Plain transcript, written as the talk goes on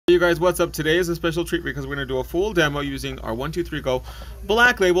Hey you guys, what's up? Today is a special treat because we're going to do a full demo using our 1-2-3-Go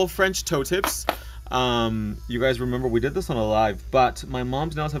Black Label French toe tips. You guys remember we did this on a live, but my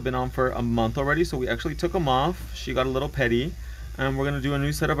mom's nails have been on for a month already, so we actually took them off. She got a little petty, and we're going to do a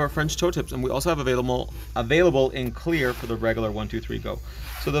new set of our French toe tips, and we also have available in clear for the regular 1-2-3-Go.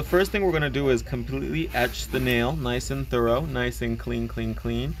 So the first thing we're going to do is completely etch the nail, nice and thorough, nice and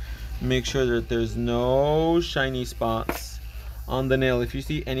clean. Make sure that there's no shiny spots on the nail. If you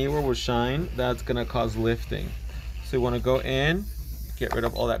see anywhere with shine, that's gonna cause lifting. So you want to go in, get rid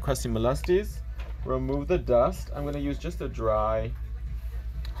of all that crusty molesties, remove the dust. I'm going to use just a dry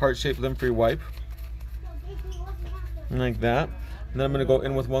heart-shaped lint-free wipe like that, and then I'm going to go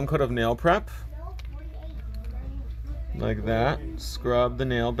in with 1 coat of nail prep like that. Scrub the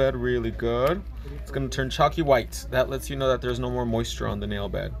nail bed really good. It's going to turn chalky white. That lets you know that there's no more moisture on the nail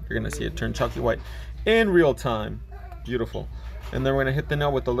bed. You're going to see it turn chalky white in real time. Beautiful. And then we're going to hit the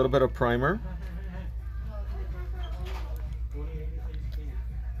nail with a little bit of primer.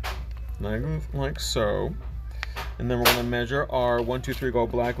 Like so. And then we're going to measure our 1-2-3-Go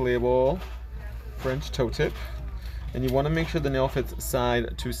Black Label French toe tip. And you want to make sure the nail fits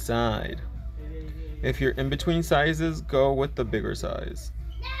side to side. If you're in between sizes, go with the bigger size.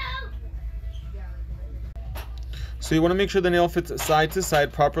 So you want to make sure the nail fits side to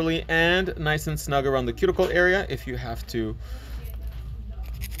side properly and nice and snug around the cuticle area. If you have to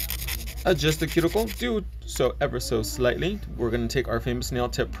adjust the cuticle, do so ever so slightly. We're going to take our famous nail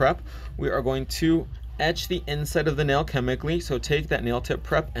tip prep. We are going to etch the inside of the nail chemically. So take that nail tip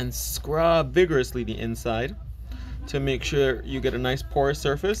prep and scrub vigorously the inside to make sure you get a nice porous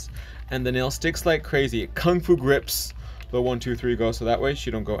surface, and the nail sticks like crazy. It kung fu grips the 1-2-3-Go, so that way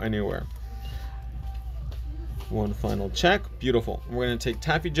she don't go anywhere. One final check. Beautiful. We're going to take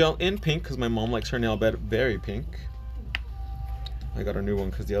taffy gel in pink because my mom likes her nail bed very pink. I got a new one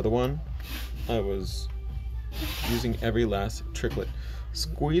because the other one I was using every last tricklet.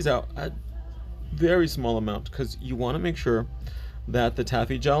 Squeeze out a very small amount because you want to make sure that the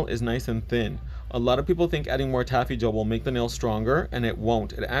taffy gel is nice and thin. A lot of people think adding more taffy gel will make the nail stronger, and it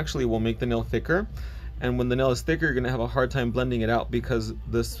won't. It actually will make the nail thicker, and when the nail is thicker, you're going to have a hard time blending it out because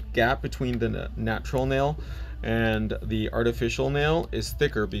this gap between the natural nail and the artificial nail is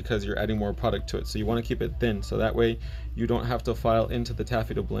thicker because you're adding more product to it. So you want to keep it thin, so that way you don't have to file into the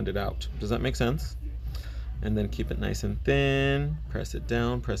taffy to blend it out. Does that make sense? And then keep it nice and thin. Press it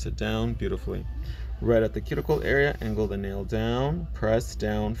down beautifully. Right at the cuticle area, angle the nail down, press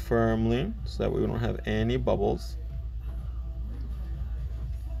down firmly so that way we don't have any bubbles.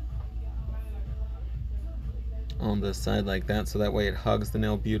 On the side like that, so that way it hugs the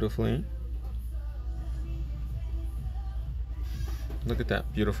nail beautifully. Look at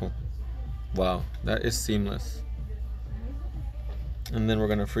that, beautiful. Wow, that is seamless. And then we're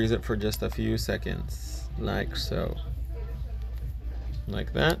going to freeze it for just a few seconds, like so.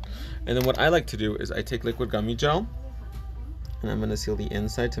 Like that. And then what I like to do is I take liquid gummy gel and I'm going to seal the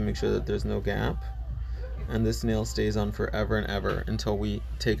inside to make sure that there's no gap. And this nail stays on forever and ever until we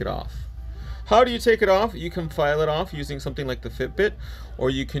take it off. How do you take it off? You can file it off using something like the Fitbit, or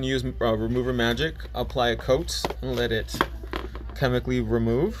you can use Remover Magic, apply a coat and let it chemically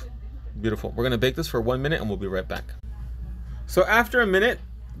remove. Beautiful. We're going to bake this for 1 minute and we'll be right back. So after a minute,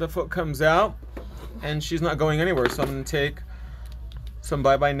 the foot comes out and she's not going anywhere. So I'm going to take some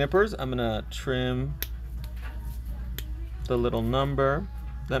bye-bye nippers. I'm going to trim the little number.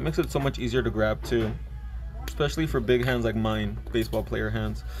 That makes it so much easier to grab too, especially for big hands like mine, baseball player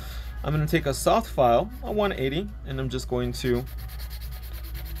hands. I'm going to take a soft file, a 180, and I'm just going to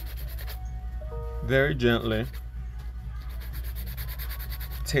very gently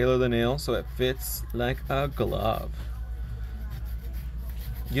tailor the nail so it fits like a glove.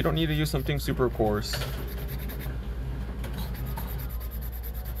 You don't need to use something super coarse.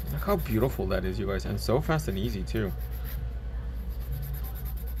 Look how beautiful that is, you guys, and so fast and easy too.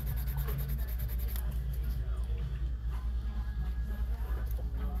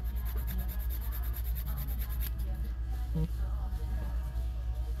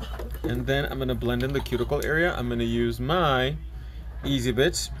 And then I'm going to blend in the cuticle area. I'm going to use my Easy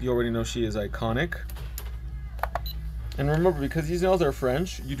Bit. You already know she is iconic. And remember, because these nails are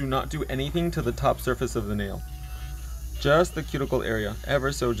French, you do not do anything to the top surface of the nail. Just the cuticle area,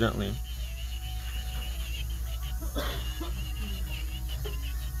 ever so gently.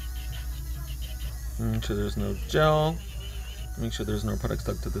 Make sure there's no gel. Make sure there's no product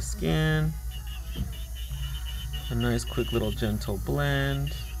stuck to the skin. A nice, quick little gentle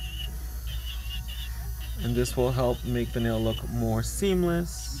blend. And this will help make the nail look more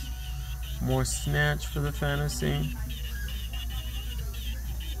seamless, more snatch for the fantasy.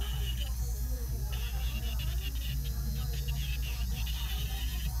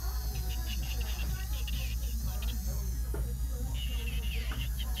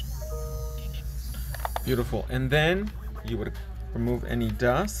 Beautiful. And then you would remove any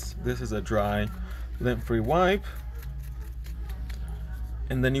dust. This is a dry, lint-free wipe.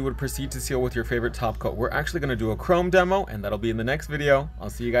 And then you would proceed to seal with your favorite top coat. We're actually going to do a chrome demo, and that'll be in the next video. I'll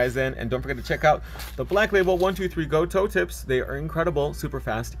see you guys then. And don't forget to check out the Black Label 123 Go Toe Tips. They are incredible, super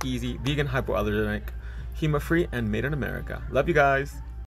fast, easy, vegan, hypoallergenic, HEMA free, and made in America. Love you guys.